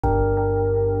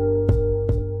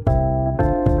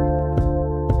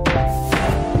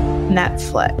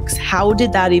Netflix. How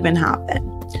did that even happen?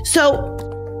 So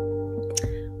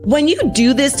when you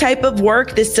do this type of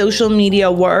work, this social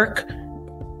media work,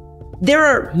 there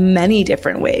are many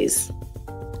different ways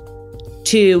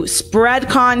to spread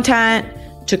content,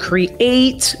 to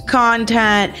create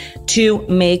content, to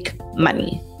make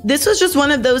money. This was just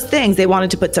one of those things. They wanted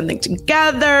to put something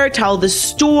together, tell the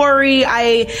story.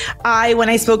 I when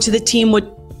I spoke to the team,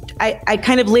 I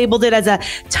kind of labeled it as a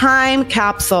time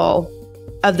capsule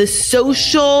of the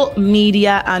social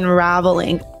media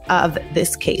unraveling of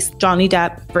this case, Johnny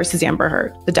Depp versus Amber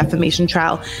Heard, the defamation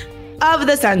trial of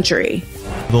the century.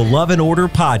 The Love and Order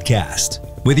Podcast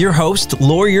with your host,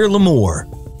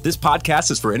 LawyerLimor. This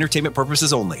podcast is for entertainment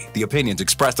purposes only. The opinions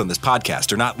expressed on this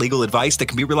podcast are not legal advice that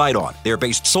can be relied on. They are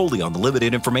based solely on the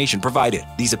limited information provided.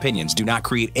 These opinions do not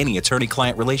create any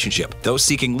attorney-client relationship. Those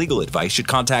seeking legal advice should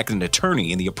contact an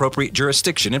attorney in the appropriate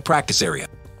jurisdiction and practice area.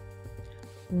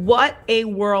 What a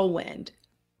whirlwind.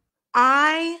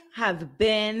 I have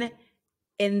been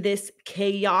in this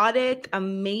chaotic,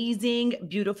 amazing,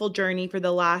 beautiful journey for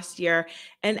the last year,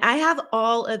 and I have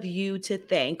all of you to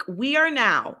thank. We are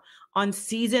now on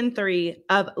season 3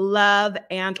 of Love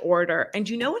and Order. And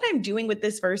you know what I'm doing with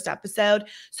this first episode?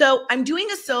 So I'm doing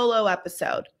a solo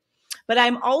episode, but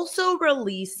I'm also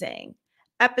releasing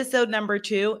episode number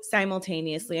 2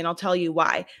 simultaneously. And I'll tell you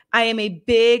why. I am a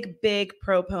big, big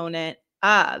proponent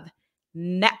of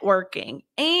networking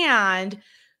and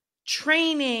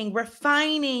training,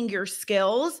 refining your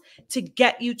skills to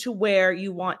get you to where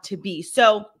you want to be.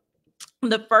 So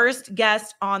the first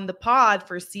guest on the pod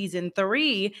for season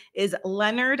 3 is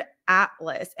Leonard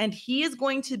Atlas, and he is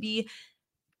going to be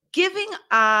giving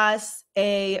us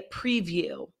a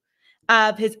preview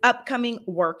of his upcoming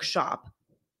workshop.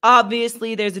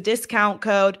 Obviously, there's a discount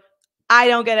code. I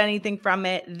don't get anything from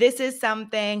it. This is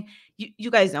something,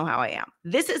 you guys know how I am.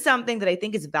 This is something that I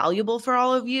think is valuable for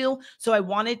all of you. So I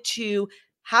wanted to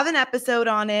have an episode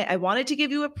on it. I wanted to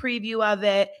give you a preview of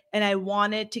it, and I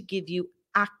wanted to give you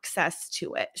access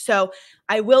to it. So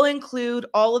I will include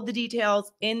all of the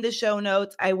details in the show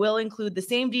notes. I will include the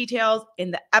same details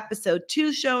in the episode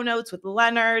 2 show notes with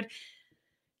Leonard.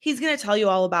 He's going to tell you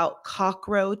all about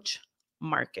cockroach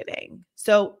marketing.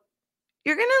 So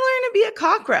you're going to learn to be a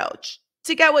cockroach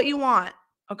to get what you want.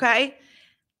 Okay.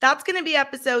 That's going to be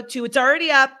episode 2. It's already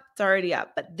up.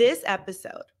 But this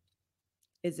episode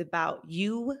is about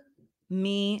you,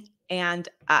 me, and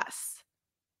us.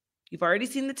 You've already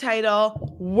seen the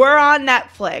title. We're on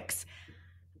Netflix.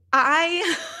 I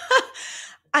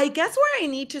guess where I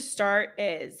need to start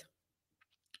is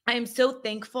I am so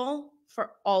thankful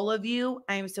for all of you.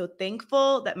 I am so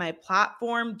thankful that my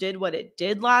platform did what it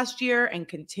did last year and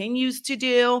continues to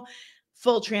do.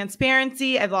 Full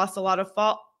transparency. I've lost a lot of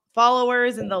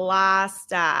followers in the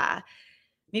last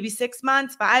maybe 6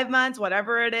 months, 5 months,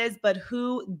 whatever it is. But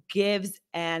who gives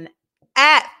an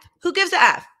F? Who gives a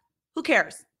F? Who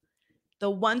cares? The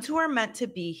ones who are meant to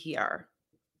be here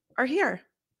are here.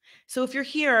 So if you're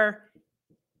here,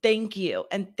 thank you.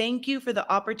 And thank you for the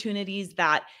opportunities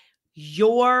that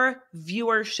your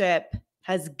viewership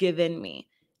has given me.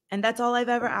 And that's all I've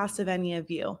ever asked of any of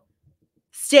you.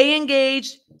 Stay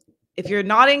engaged. If you're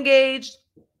not engaged,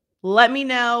 let me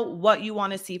know what you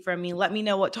want to see from me. Let me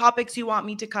know what topics you want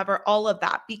me to cover, all of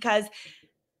that, because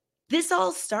this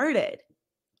all started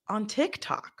on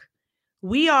TikTok.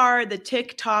 We are the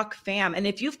TikTok fam. And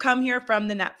if you've come here from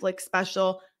the Netflix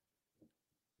special,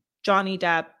 Johnny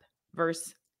Depp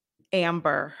versus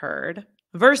Amber Heard,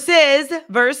 versus,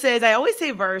 I always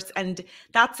say verse, and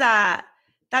that's that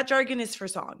jargon is for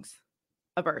songs,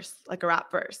 a verse, like a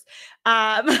rap verse.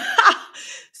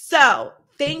 So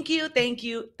thank you.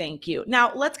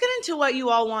 Now let's get into what you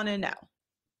all want to know.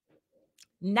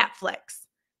 Netflix.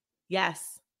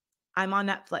 Yes, I'm on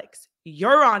Netflix.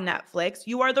 You're on Netflix.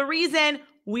 You are the reason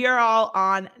we are all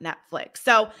on Netflix.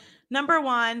 So number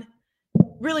 1,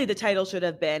 really the title should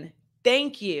have been,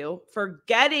 thank you for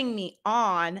getting me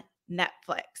on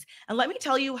Netflix. And let me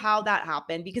tell you how that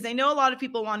happened, because I know a lot of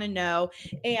people want to know.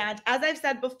 And as I've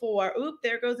said before,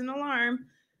 there goes an alarm.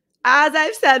 As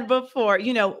I've said before,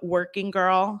 working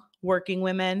girl, working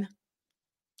women,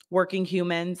 working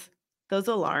humans, those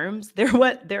alarms, they're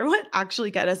what actually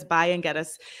get us by and get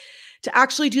us to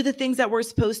actually do the things that we're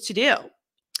supposed to do.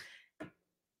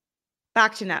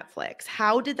 Back to Netflix.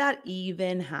 How did that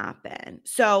even happen?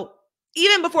 So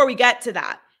even before we get to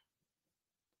that,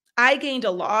 I gained a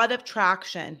lot of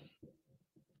traction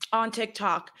on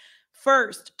TikTok.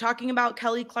 First, talking about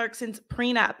Kelly Clarkson's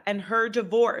prenup and her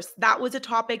divorce. That was a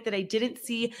topic that I didn't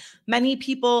see many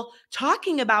people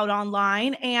talking about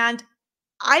online. And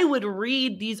I would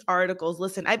read these articles.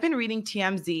 Listen, I've been reading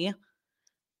TMZ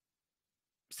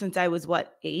since I was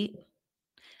 8?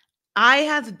 I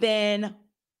have been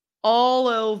all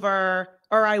over,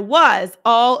 or I was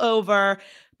all over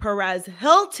Perez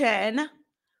Hilton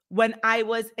when I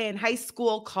was in high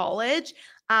school, college.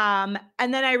 And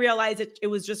then I realized it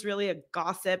was just really a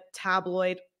gossip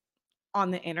tabloid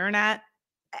on the internet.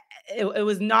 It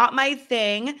was not my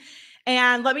thing.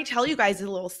 And let me tell you guys a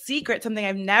little secret, something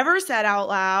I've never said out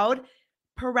loud.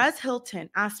 Perez Hilton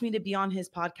asked me to be on his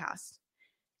podcast.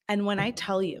 And when I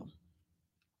tell you,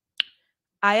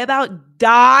 I about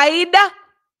died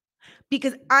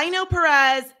because I know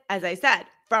Perez, as I said,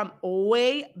 from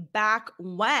way back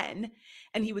when.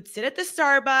 And he would sit at the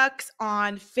Starbucks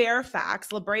on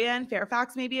Fairfax, La Brea and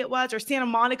Fairfax, maybe it was, or Santa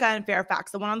Monica and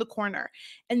Fairfax, the one on the corner.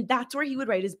 And that's where he would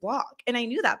write his blog. And I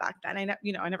knew that back then.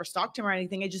 I never stalked him or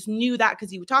anything. I just knew that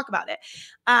because he would talk about it.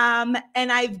 And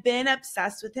I've been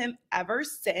obsessed with him ever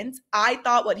since. I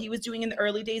thought what he was doing in the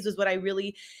early days was what I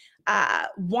really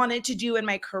wanted to do in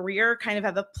my career, kind of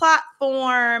have a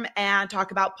platform and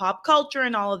talk about pop culture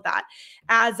and all of that.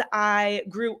 As I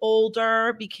grew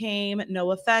older, became,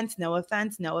 no offense,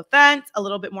 a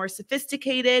little bit more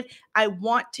sophisticated. I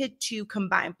wanted to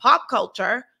combine pop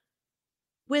culture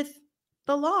with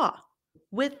the law,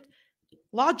 with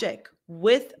logic,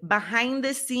 with behind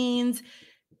the scenes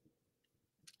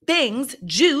things,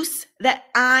 juice that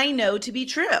I know to be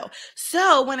true.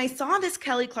 So when I saw this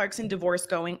Kelly Clarkson divorce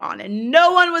going on and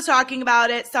no one was talking about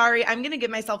it, sorry, I'm going to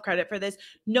give myself credit for this.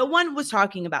 No one was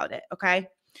talking about it. Okay.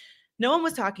 No one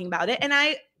was talking about it. And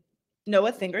I know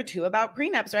a thing or two about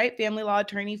prenups, right? Family law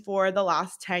attorney for the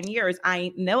last 10 years.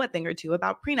 I know a thing or two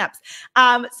about prenups.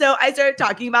 So I started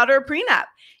talking about her prenup.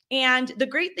 And the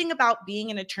great thing about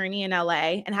being an attorney in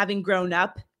LA and having grown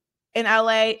up in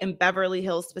LA and Beverly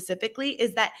Hills specifically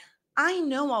is that I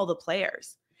know all the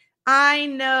players. I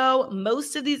know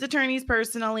most of these attorneys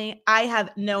personally. I have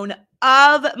known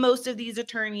of most of these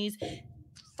attorneys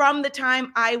from the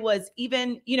time I was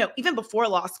even before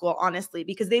law school, honestly,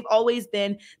 because they've always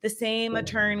been the same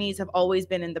attorneys, have always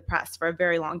been in the press for a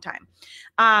very long time.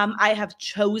 I have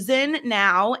chosen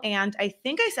now, and I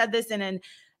think I said this in an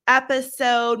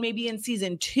episode, maybe in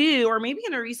season 2 or maybe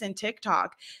in a recent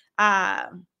TikTok,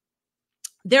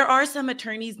 there are some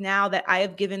attorneys now that I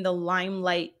have given the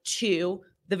limelight to,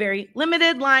 the very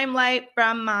limited limelight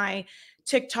from my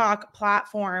TikTok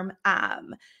platform.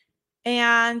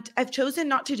 And I've chosen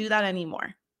not to do that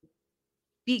anymore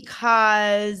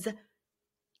because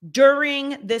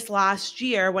during this last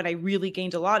year, when I really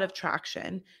gained a lot of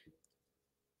traction,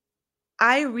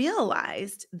 I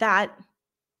realized they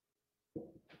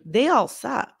all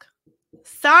suck.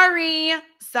 Sorry.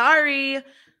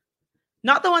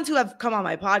 Not the ones who have come on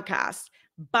my podcast,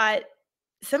 but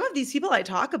some of these people I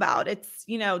talk about, it's,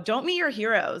 don't meet your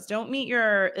heroes. Don't meet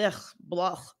your,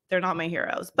 blah. They're not my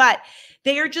heroes, but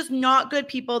they are just not good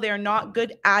people. They are not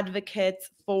good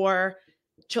advocates for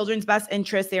children's best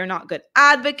interests. They are not good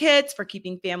advocates for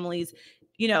keeping families,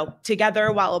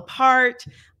 together while apart.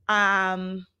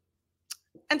 And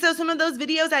so some of those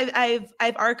videos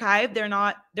I've archived. They're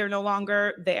no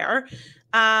longer there.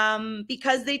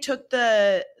 Because they took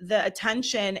the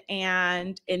attention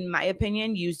and, in my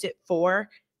opinion, used it for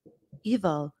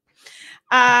evil.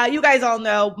 You guys all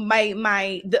know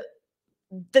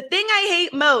the thing I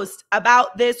hate most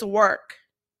about this work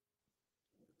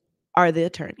are the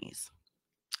attorneys.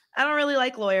 I don't really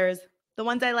like lawyers. The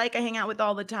ones I like, I hang out with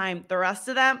all the time. The rest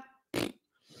of them,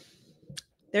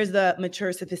 there's the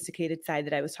mature, sophisticated side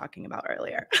that I was talking about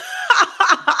earlier.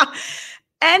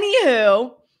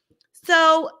 Anywho,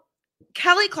 so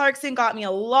Kelly Clarkson got me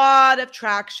a lot of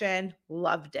traction,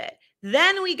 loved it.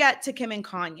 Then we get to Kim and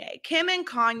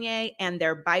Kanye and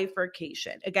their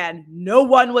bifurcation. Again, no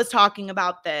one was talking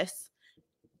about this.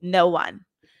 No one.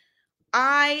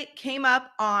 I came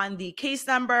up on the case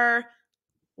number,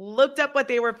 looked up what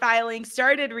they were filing,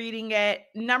 started reading it.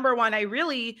 Number one, I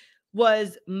really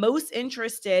was most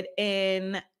interested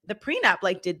in the prenup.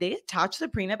 Like, did they attach the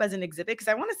prenup as an exhibit? Because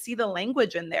I want to see the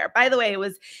language in there. By the way,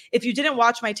 if you didn't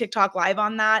watch my TikTok live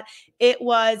on that, it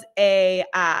was the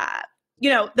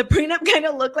prenup kind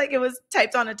of looked like it was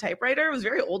typed on a typewriter. It was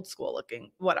very old school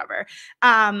looking, whatever.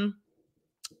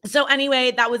 So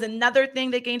anyway, that was another thing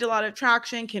that gained a lot of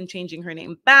traction. Kim changing her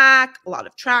name back, a lot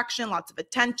of traction, lots of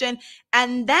attention.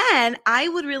 And then I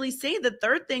would really say the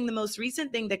third thing, the most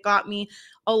recent thing that got me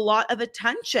a lot of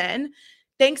attention,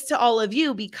 thanks to all of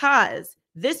you, because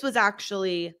this was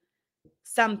actually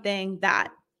something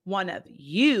that one of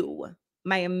you,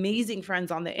 my amazing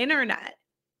friends on the internet,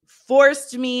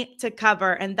 forced me to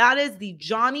cover. And that is the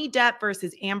Johnny Depp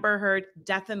versus Amber Heard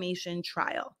defamation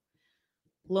trial.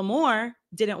 Limor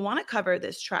didn't want to cover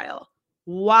this trial.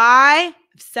 Why?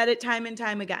 I've said it time and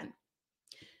time again.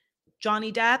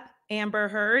 Johnny Depp, Amber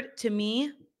Heard, to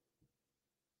me,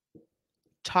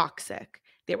 toxic.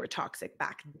 They were toxic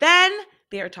back then.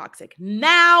 They are toxic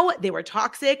now. They were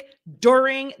toxic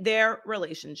during their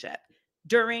relationship.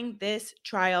 During this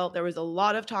trial, there was a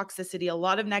lot of toxicity, a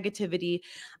lot of negativity.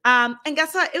 And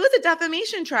guess what? It was a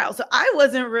defamation trial. So I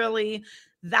wasn't really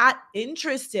that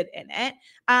interested in it.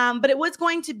 But it was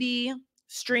going to be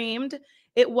streamed.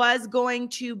 It was going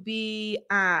to be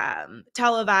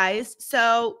televised.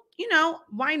 So,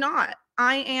 why not?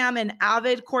 I am an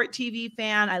avid court TV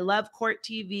fan. I love court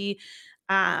TV.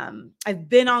 I've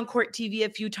been on court TV a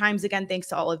few times, again, thanks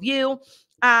to all of you.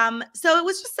 So it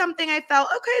was just something I felt,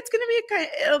 okay, it's going to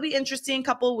be, it'll be interesting.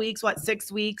 Couple of weeks,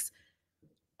 6 weeks.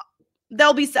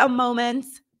 There'll be some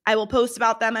moments. I will post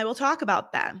about them. I will talk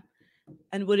about them.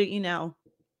 And wouldn't you know,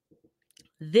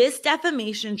 this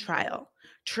defamation trial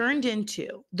turned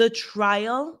into the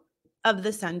trial of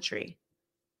the century.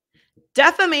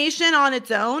 Defamation on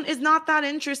its own is not that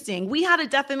interesting. We had a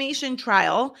defamation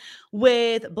trial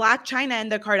with Blac Chyna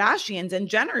and the Kardashians and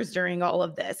Jenners during all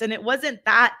of this, and it wasn't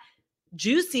that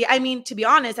juicy. I mean, to be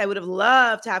honest, I would have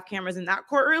loved to have cameras in that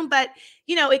courtroom, but,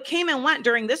 it came and went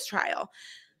during this trial.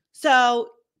 So,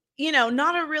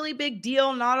 not a really big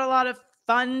deal, not a lot of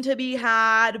fun to be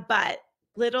had, but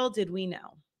little did we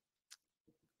know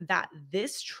that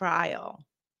this trial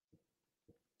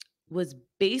was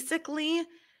basically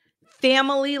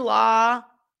family law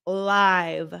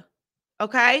live.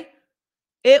 Okay?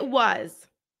 It was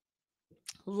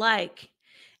like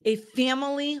a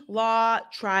family law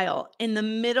trial in the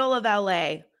middle of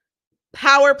LA.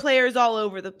 Power players all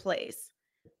over the place.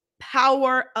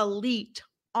 Power elite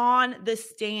on the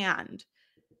stand.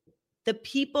 The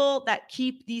people that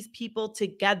keep these people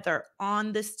together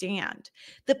on the stand.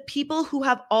 The people who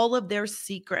have all of their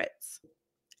secrets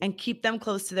and keep them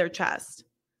close to their chest.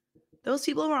 Those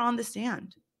people were on the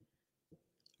stand,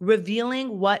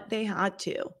 revealing what they had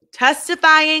to,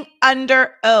 testifying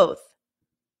under oath.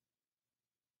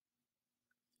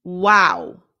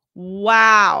 Wow.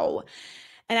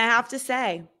 And I have to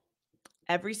say,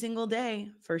 every single day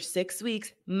for 6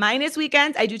 weeks, minus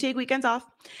weekends, I do take weekends off,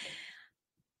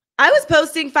 I was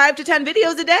posting 5 to 10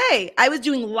 videos a day. I was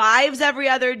doing lives every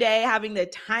other day, having the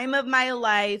time of my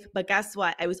life. But guess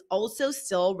what? I was also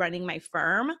still running my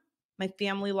firm, my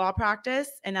family law practice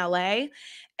in LA.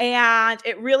 And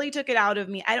it really took it out of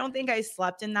me. I don't think I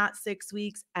slept in that 6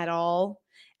 weeks at all.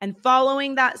 And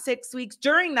following that 6 weeks,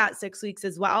 during that 6 weeks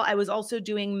as well, I was also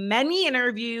doing many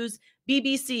interviews,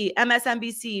 BBC,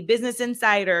 MSNBC, Business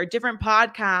Insider, different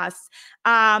podcasts.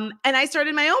 And I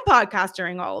started my own podcast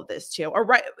during all of this too.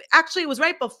 Actually, it was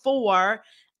right before.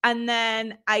 And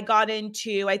then I got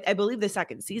into, I believe, the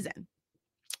second season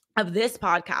of this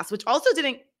podcast, which also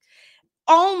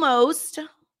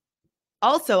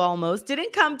almost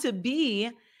didn't come to be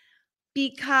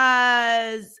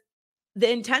because the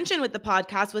intention with the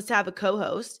podcast was to have a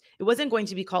co-host. It wasn't going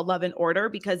to be called Love and Order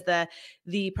because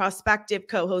the prospective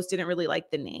co-host didn't really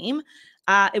like the name.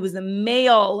 It was a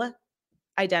male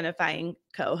identifying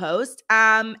co-host.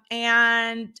 And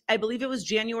I believe it was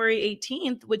January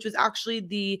 18th, which was actually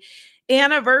the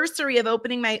anniversary of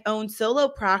opening my own solo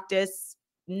practice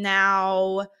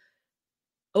now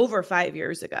over 5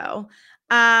 years ago.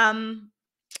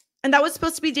 And that was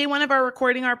supposed to be day one of our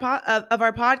recording of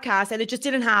our podcast, and it just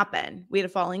didn't happen. We had a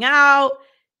falling out.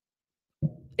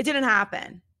 It didn't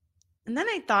happen. And then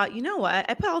I thought, you know what?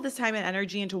 I put all this time and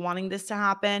energy into wanting this to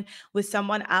happen with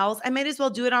someone else. I might as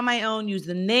well do it on my own, use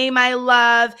the name I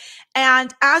love.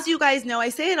 And as you guys know, I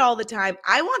say it all the time.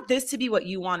 I want this to be what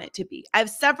you want it to be. I have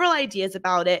several ideas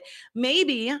about it.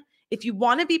 Maybe if you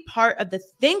want to be part of the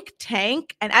think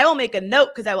tank, and I will make a note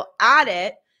because I will add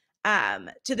it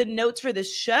to the notes for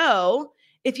this show.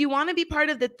 If you want to be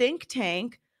part of the think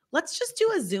tank, let's just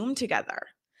do a Zoom together.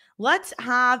 Let's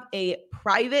have a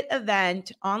private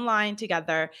event online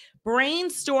together,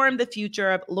 brainstorm the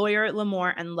future of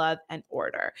LawyerLimor and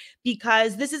Love&Order,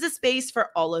 because this is a space for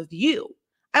all of you.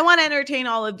 I want to entertain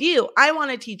all of you. I want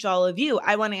to teach all of you.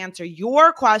 I want to answer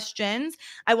your questions.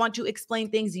 I want to explain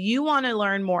things you want to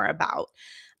learn more about.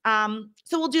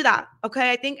 So we'll do that.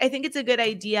 Okay. I think it's a good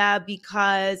idea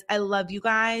because I love you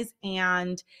guys,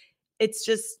 and it's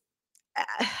just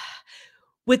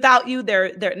without you,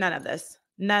 there none of this.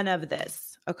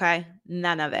 Okay.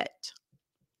 None of it.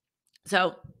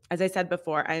 So as I said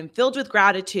before, I am filled with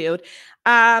gratitude.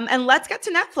 And let's get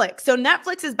to Netflix. So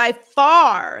Netflix is by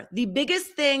far the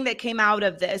biggest thing that came out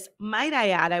of this. Might I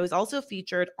add, I was also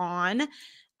featured on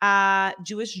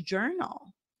Jewish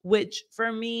Journal, which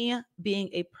for me, being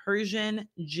a Persian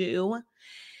Jew,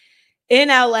 in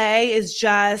LA is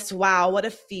just, wow, what a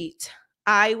feat.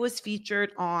 I was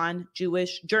featured on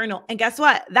Jewish Journal. And guess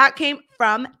what? That came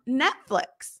from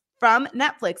Netflix. From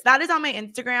Netflix. That is on my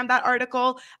Instagram, that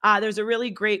article. There's a really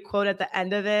great quote at the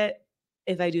end of it,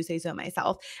 if I do say so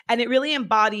myself. And it really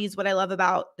embodies what I love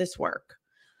about this work.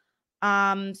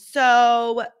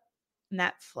 So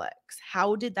Netflix,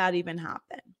 how did that even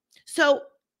happen? So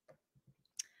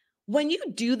when you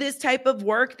do this type of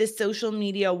work, this social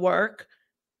media work,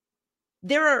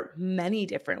 there are many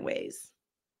different ways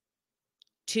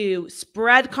to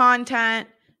spread content,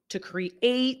 to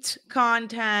create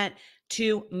content,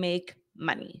 to make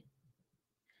money.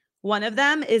 One of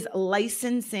them is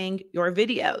licensing your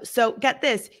video. So get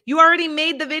this, you already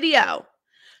made the video.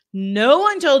 No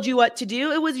one told you what to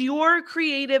do. It was your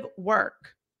creative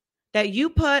work that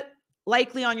you put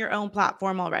likely on your own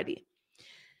platform already.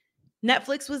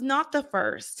 Netflix was not the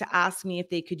first to ask me if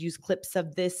they could use clips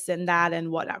of this and that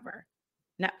and whatever.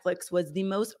 Netflix was the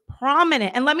most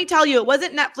prominent. And let me tell you, it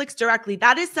wasn't Netflix directly.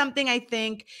 That is something I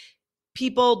think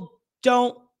people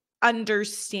don't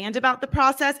understand about the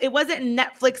process. It wasn't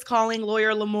Netflix calling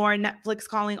LawyerLimor, Netflix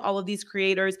calling all of these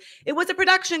creators. It was a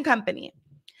production company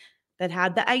that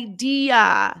had the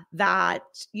idea, that,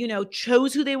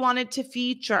 chose who they wanted to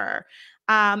feature.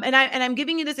 And I'm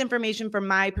giving you this information from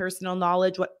my personal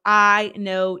knowledge, what I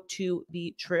know to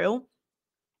be true.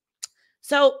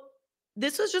 So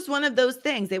this was just one of those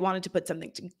things. They wanted to put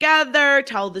something together,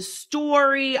 tell the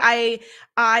story. I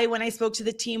when I spoke to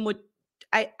the team,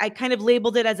 I kind of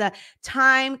labeled it as a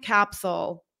time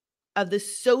capsule of the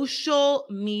social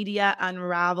media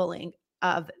unraveling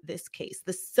of this case,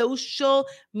 the social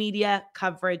media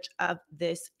coverage of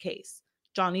this case,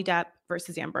 Johnny Depp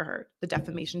versus Amber Heard, the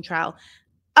defamation trial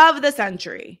of the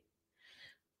century.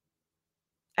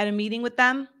 At a meeting with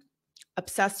them,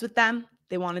 obsessed with them,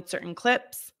 they wanted certain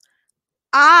clips.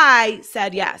 I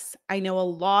said yes. I know a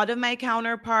lot of my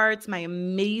counterparts, my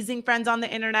amazing friends on the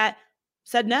internet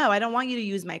said, no, I don't want you to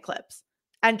use my clips.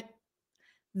 And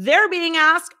they're being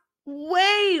asked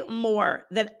way more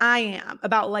than I am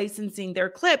about licensing their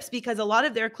clips, because a lot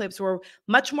of their clips were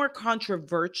much more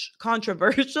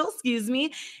controversial,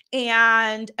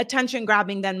 and attention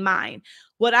grabbing than mine.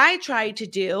 What I tried to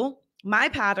do, my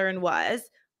pattern was,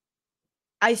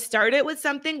 I started with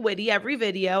something witty every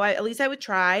video. At least I would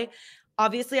try.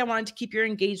 Obviously, I wanted to keep your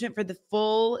engagement for the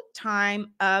full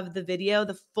time of the video,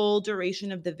 the full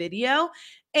duration of the video,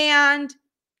 and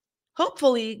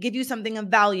hopefully give you something of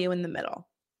value in the middle.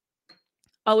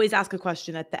 Always ask a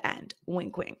question at the end.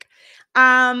 Wink, wink.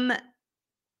 And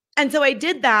so I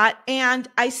did that, and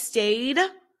I stayed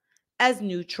as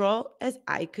neutral as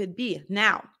I could be.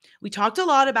 Now, we talked a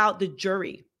lot about the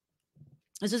jury.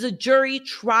 This is a jury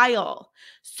trial.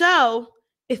 So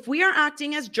if we are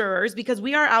acting as jurors, because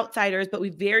we are outsiders, but we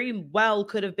very well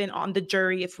could have been on the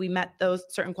jury if we met those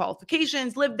certain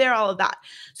qualifications, lived there, all of that.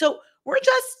 So we're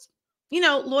just,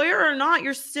 lawyer or not,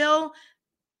 you're still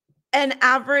an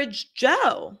average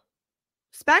Joe,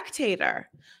 spectator.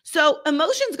 So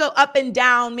emotions go up and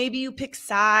down. Maybe you pick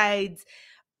sides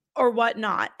or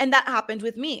whatnot. And that happened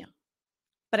with me.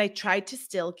 But I tried to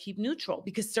still keep neutral,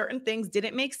 because certain things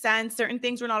didn't make sense. Certain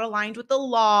things were not aligned with the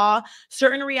law.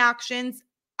 Certain reactions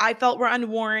I felt were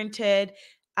unwarranted.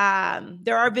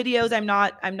 There are videos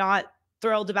I'm not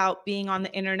thrilled about being on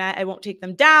the internet. I won't take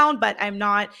them down, but I'm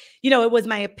not, it was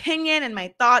my opinion and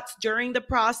my thoughts during the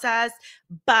process,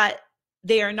 but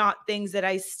they are not things that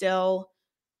I still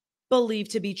believe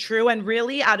to be true. And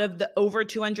really, out of the over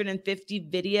 250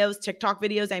 videos, TikTok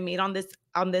videos I made on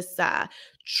this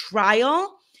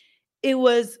trial, it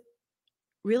was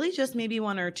really just maybe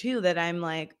one or two that I'm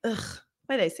like, ugh,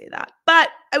 why did I say that? But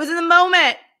I was in the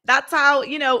moment. That's how,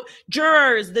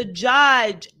 jurors, the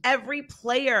judge, every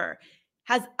player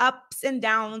has ups and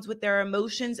downs with their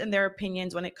emotions and their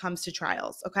opinions when it comes to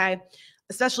trials, okay?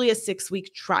 Especially a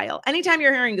 6-week trial. Anytime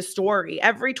you're hearing a story,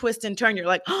 every twist and turn, you're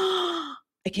like, oh,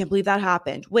 I can't believe that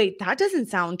happened. Wait, that doesn't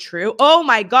sound true. Oh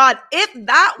my God. If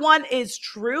that one is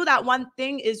true, that one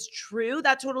thing is true,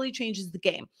 that totally changes the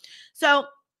game. So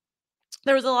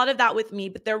there was a lot of that with me,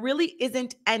 but there really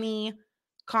isn't any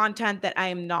content that I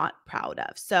am not proud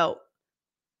of. So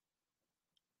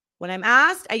when I'm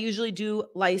asked, I usually do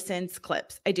license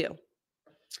clips. I do.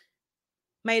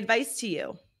 My advice to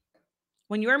you,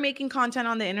 when you are making content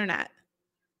on the internet,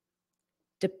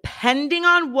 depending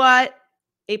on what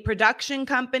a production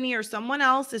company or someone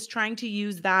else is trying to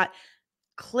use that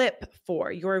clip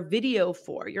for, your video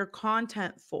for, your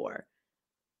content for,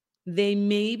 they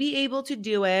may be able to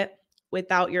do it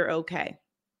without your okay.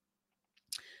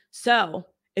 So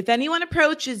if anyone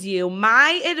approaches you,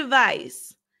 my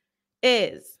advice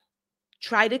is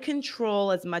Try to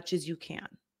control as much as you can,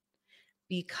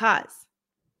 because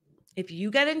if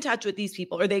you get in touch with these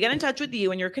people or they get in touch with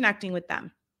you and you're connecting with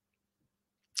them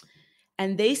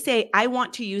and they say, I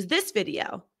want to use this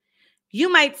video,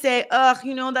 you might say,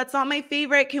 that's not my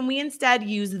favorite. Can we instead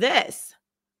use this?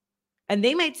 And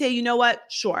they might say, you know what?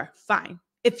 Sure, fine.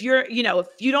 If if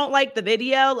you don't like the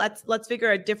video, let's figure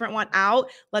a different one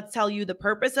out. Let's tell you the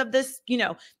purpose of this.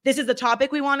 This is the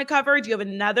topic we want to cover. Do you have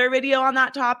another video on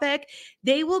that topic?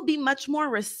 They will be much more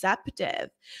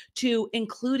receptive to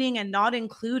including and not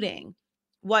including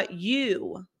what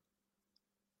you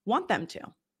want them to.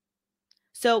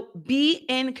 So be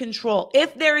in control.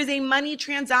 If there is a money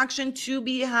transaction to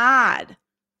be had,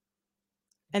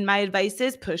 and my advice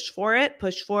is push for it,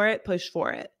 push for it, push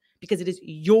for it, because it is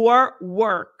your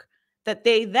work that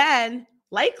they then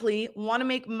likely want to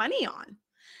make money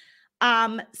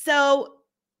on. So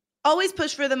always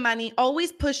push for the money,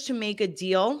 always push to make a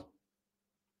deal,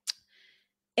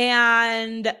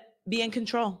 and be in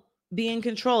control. Be in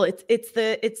control. It's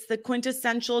the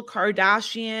quintessential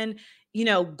Kardashian,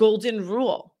 golden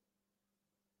rule.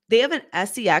 They have an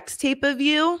SEX tape of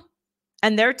you,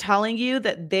 and they're telling you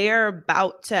that they're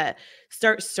about to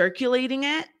start circulating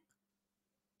it,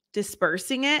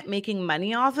 dispersing it, making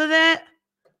money off of it.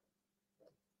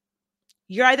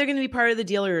 You're either going to be part of the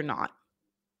deal or you're not,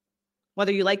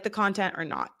 whether you like the content or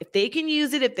not. If they can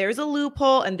use it, if there's a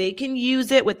loophole and they can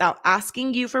use it without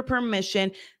asking you for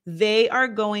permission, they are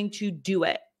going to do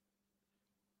it.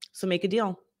 So make a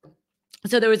deal.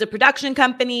 So there was a production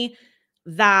company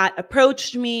that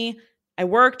approached me. I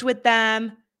worked with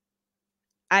them.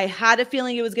 I had a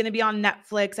feeling it was going to be on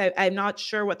Netflix. I'm not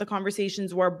sure what the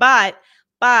conversations were, but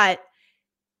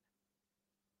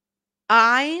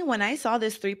when I saw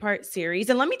this 3-part series,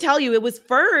 and let me tell you, it was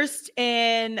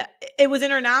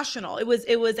international. It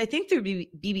was, I think, through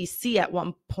BBC at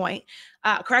one point.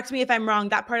 Correct me if I'm wrong.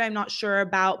 That part I'm not sure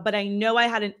about, but I know I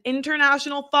had an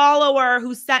international follower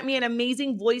who sent me an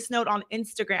amazing voice note on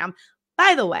Instagram.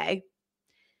 By the way,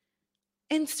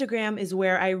 Instagram is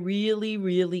where I really,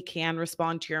 really can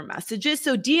respond to your messages.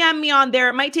 So DM me on there.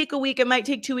 It might take a week. It might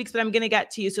take 2 weeks, but I'm going to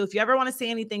get to you. So if you ever want to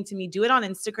say anything to me, do it on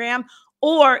Instagram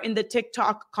or in the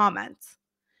TikTok comments.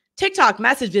 TikTok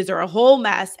messages are a whole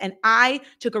mess. And I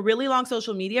took a really long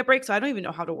social media break, so I don't even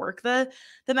know how to work the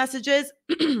messages.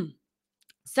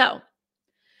 So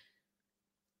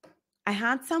I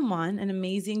had someone, an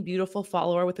amazing, beautiful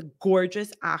follower with a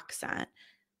gorgeous accent,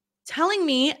 telling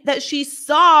me that she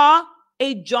saw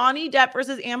a Johnny Depp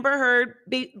versus Amber Heard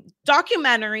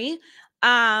documentary,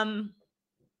 and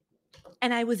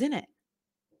I was in it.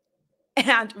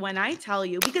 And when I tell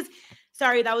you,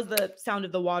 sorry, that was the sound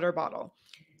of the water bottle.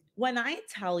 When I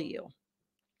tell you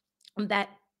that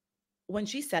when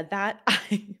she said that,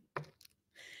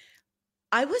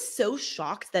 I was so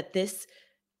shocked that this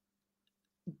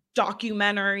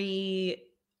documentary,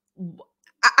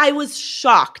 I was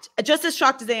shocked, just as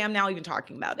shocked as I am now even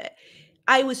talking about it.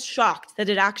 I was shocked that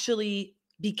it actually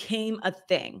became a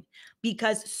thing,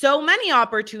 because so many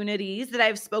opportunities that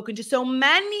I've spoken to, so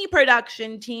many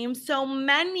production teams, so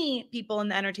many people in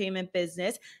the entertainment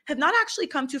business have not actually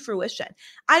come to fruition.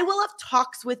 I will have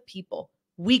talks with people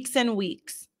weeks and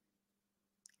weeks,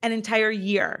 an entire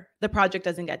year, the project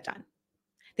doesn't get done.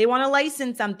 They want to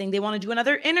license something. They want to do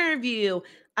another interview.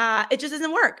 It just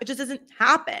doesn't work. It just doesn't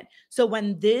happen. So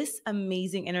when this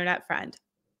amazing internet friend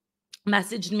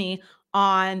messaged me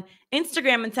on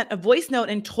Instagram and sent a voice note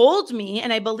and told me,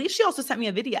 and I believe she also sent me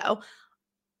a video,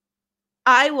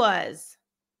 I was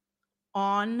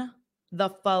on the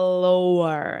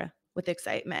floor with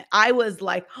excitement. I was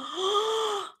like,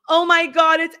 oh my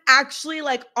God, it's actually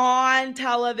like on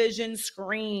television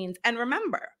screens. And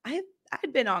remember, I'd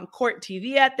been on Court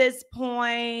TV at this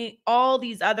point, all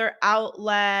these other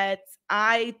outlets,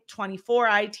 I-24,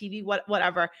 ITV,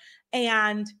 whatever.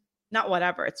 And not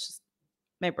whatever, it's just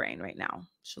my brain right now.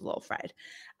 She's a little fried.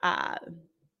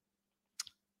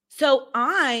 So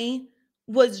I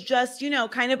was just,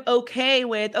 kind of okay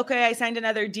with, okay, I signed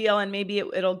another deal and maybe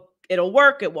it'll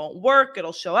work. It won't work.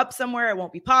 It'll show up somewhere. It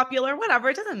won't be popular, whatever.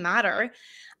 It doesn't matter.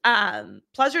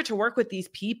 Pleasure to work with these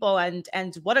people, and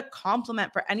what a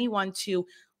compliment for anyone to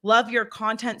love your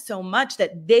content so much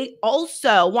that they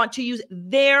also want to use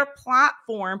their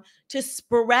platform to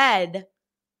spread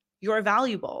your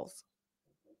valuables.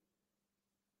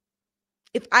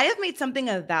 If I have made something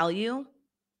of value,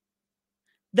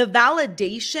 the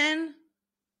validation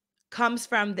comes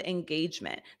from the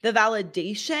engagement. The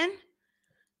validation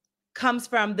comes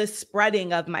from the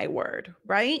spreading of my word,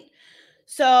 right?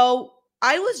 So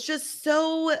I was just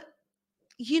so,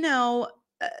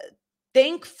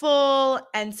 thankful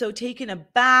and so taken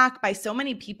aback by so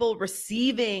many people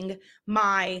receiving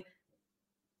my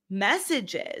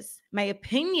messages, my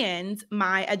opinions,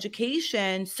 my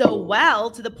education so well,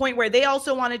 to the point where they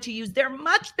also wanted to use their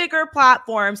much bigger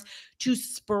platforms to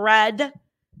spread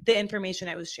the information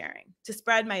I was sharing, to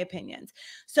spread my opinions.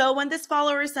 So when this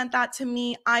follower sent that to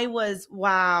me, I was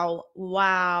wow.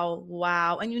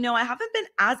 And I haven't been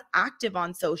as active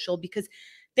on social because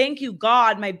thank you,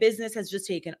 God, my business has just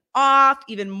taken off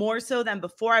even more so than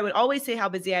before. I would always say how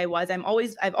busy I was.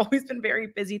 I've always been very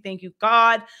busy. Thank you,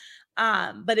 God.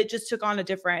 But it just took on a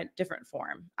different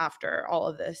form after all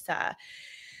of this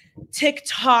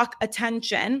TikTok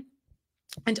attention.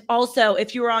 And also,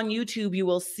 if you are on YouTube, you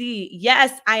will see,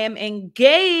 yes, I am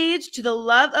engaged to the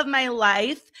love of my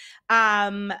life.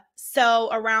 So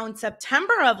around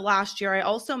September of last year, I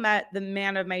also met the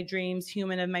man of my dreams,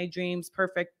 human of my dreams,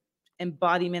 perfect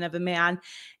embodiment of a man.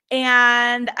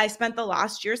 And I spent the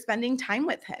last year spending time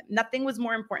with him. Nothing was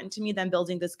more important to me than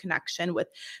building this connection with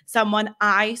someone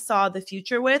I saw the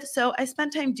future with. So I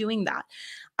spent time doing that.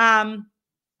 And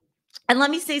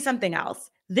let me say something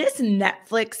else. This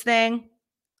Netflix thing,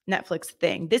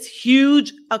 this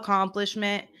huge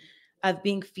accomplishment of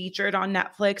being featured on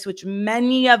Netflix, which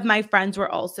many of my friends were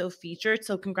also featured.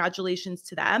 So congratulations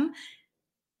to them.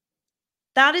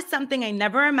 That is something I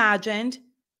never imagined.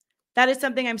 That is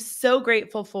something I'm so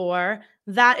grateful for.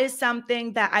 That is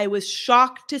something that I was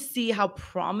shocked to see how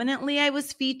prominently I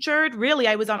was featured. Really,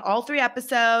 I was on all three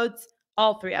episodes.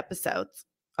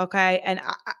 Okay. And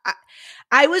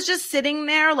I was just sitting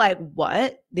there like,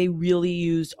 what? They really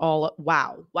used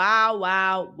wow.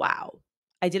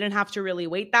 I didn't have to really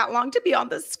wait that long to be on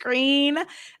the screen.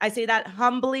 I say that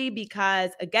humbly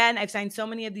because, again, I've signed so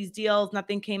many of these deals.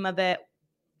 Nothing came of it.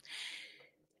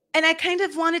 And I kind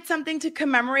of wanted something to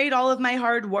commemorate all of my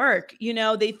hard work.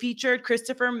 They featured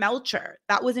Christopher Melcher.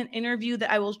 That was an interview that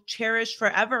I will cherish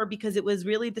forever because it was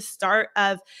really the start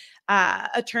of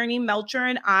attorney Melcher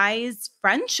and I's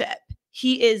friendship.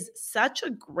 He is such a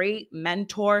great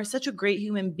mentor, such a great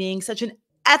human being, such an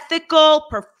ethical,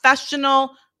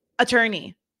 professional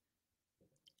attorney.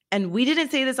 And we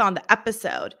didn't say this on the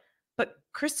episode, but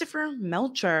Christopher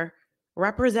Melcher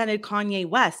represented Kanye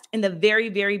West in the very,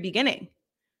 very beginning.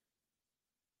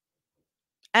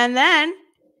 And then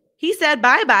he said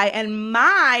bye-bye. And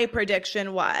my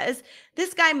prediction was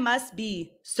this guy must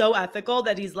be so ethical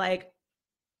that he's like,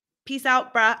 peace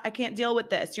out, bruh. I can't deal with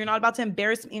this. You're not about to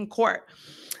embarrass me in court.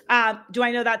 Do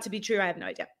I know that to be true? I have no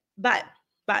idea. But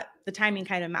the timing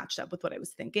kind of matched up with what I was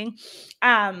thinking.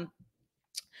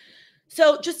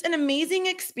 So just an amazing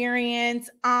experience.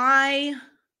 I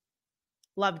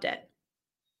loved it.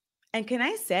 And can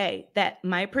I say that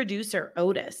my producer,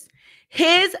 Otis,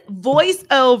 his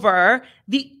voiceover,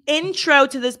 the intro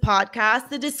to this podcast,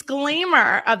 the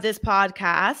disclaimer of this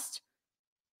podcast,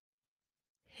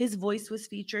 his voice was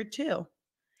featured too.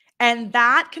 And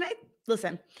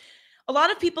listen, a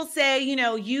lot of people say,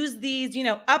 use these,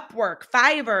 Upwork,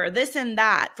 Fiverr, this and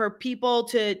that for people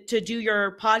to do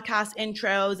your podcast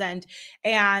intros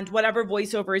and whatever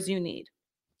voiceovers you need.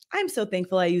 I'm so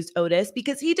thankful I used Otis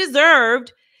because he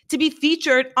deserved to be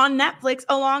featured on Netflix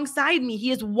alongside me.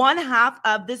 He is one half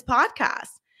of this podcast.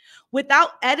 Without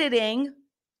editing,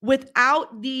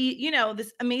 without the,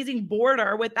 this amazing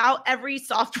border, without every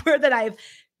software that I've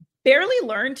barely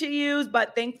learned to use,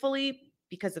 but thankfully,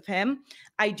 because of him,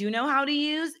 I do know how to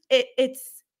use it.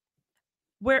 It's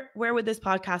where would this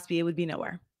podcast be? It would be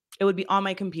nowhere. It would be on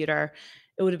my computer.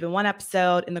 It would have been one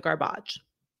episode in the garbage.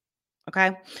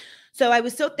 Okay. So I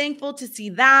was so thankful to see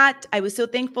that. I was so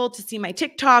thankful to see my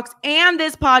TikToks and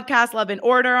this podcast, Love and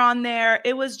Order, on there.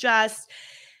 It was just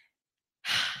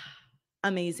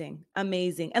amazing. And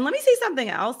let me say something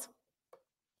else.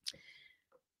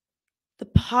 The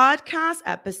podcast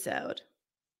episode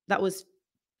that was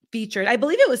featured, I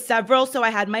believe it was several. So I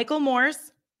had Michael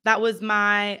Morse. That was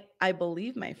I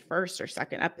believe my first or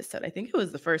second episode. I think it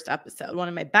was the first episode. One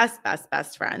of my best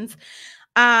friends.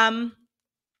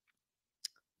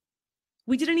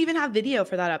 We didn't even have video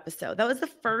for that episode. That was the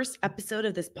first episode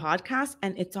of this podcast,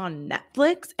 and it's on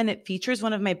Netflix, and it features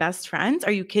one of my best friends.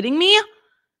 Are you kidding me?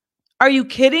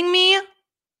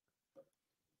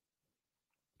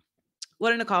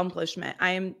 What an accomplishment.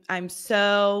 I'm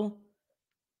so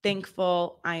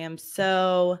thankful. I am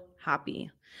so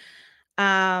happy.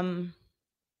 And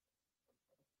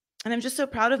I'm just so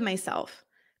proud of myself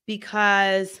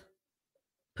because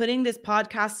putting this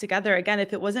podcast together, again,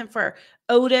 if it wasn't for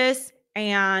Otis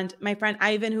and my friend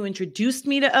Ivan, who introduced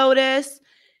me to Otis,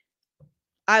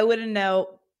 I wouldn't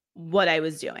know what I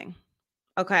was doing.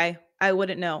 Okay. I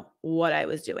wouldn't know what I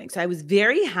was doing. So I was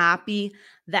very happy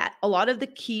that a lot of the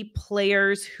key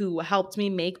players who helped me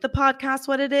make the podcast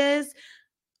what it is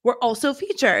were also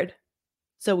featured.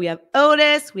 So we have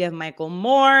Otis, we have Michael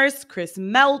Morse, Chris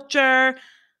Melcher.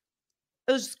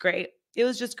 It was just great. It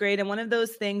was just great. And one of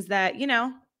those things that,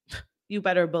 you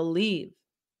better believe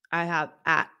I have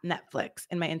at Netflix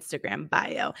in my Instagram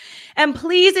bio. And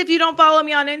please, if you don't follow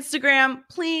me on Instagram,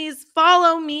 please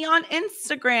follow me on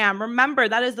Instagram. Remember,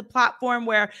 that is the platform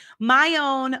where my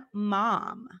own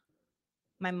mom,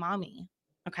 my mommy,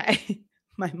 okay,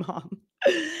 my mom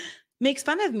makes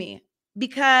fun of me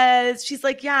because she's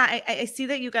like, yeah, I see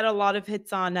that you got a lot of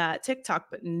hits on TikTok,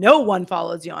 but no one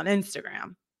follows you on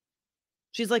Instagram.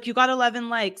 She's like, you got 11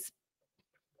 likes.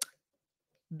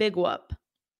 Big whoop.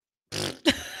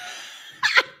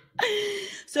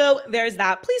 So there's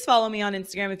that. Please follow me on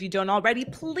Instagram if you don't already.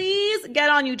 Please get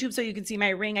on YouTube so you can see my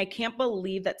ring. I can't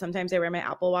believe that sometimes I wear my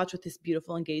Apple Watch with this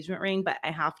beautiful engagement ring, but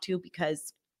I have to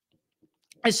because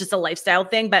it's just a lifestyle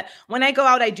thing. But when I go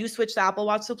out, I do switch to Apple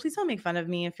Watch. So please don't make fun of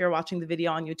me if you're watching the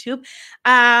video on YouTube.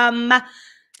 And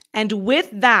with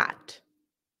that,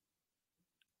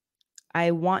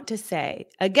 I want to say,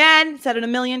 again, said it a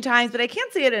million times, but I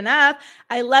can't say it enough.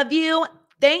 I love you.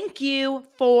 Thank you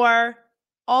for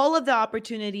all of the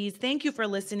opportunities. Thank you for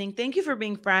listening. Thank you for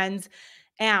being friends.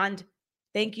 And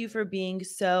thank you for being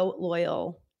so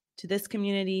loyal to this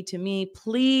community, to me.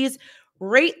 Please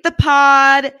rate the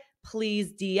pod.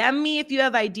 Please DM me if you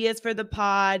have ideas for the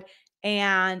pod.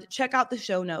 And check out the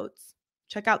show notes.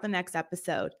 Check out the next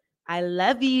episode. I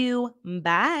love you.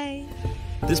 Bye.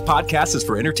 This podcast is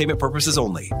for entertainment purposes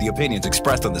only. The opinions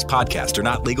expressed on this podcast are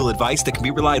not legal advice that can be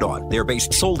relied on. They are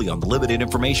based solely on the limited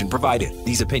information provided.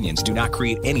 These opinions do not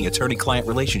create any attorney-client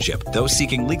relationship. Those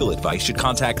seeking legal advice should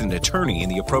contact an attorney in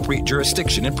the appropriate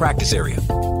jurisdiction and practice area.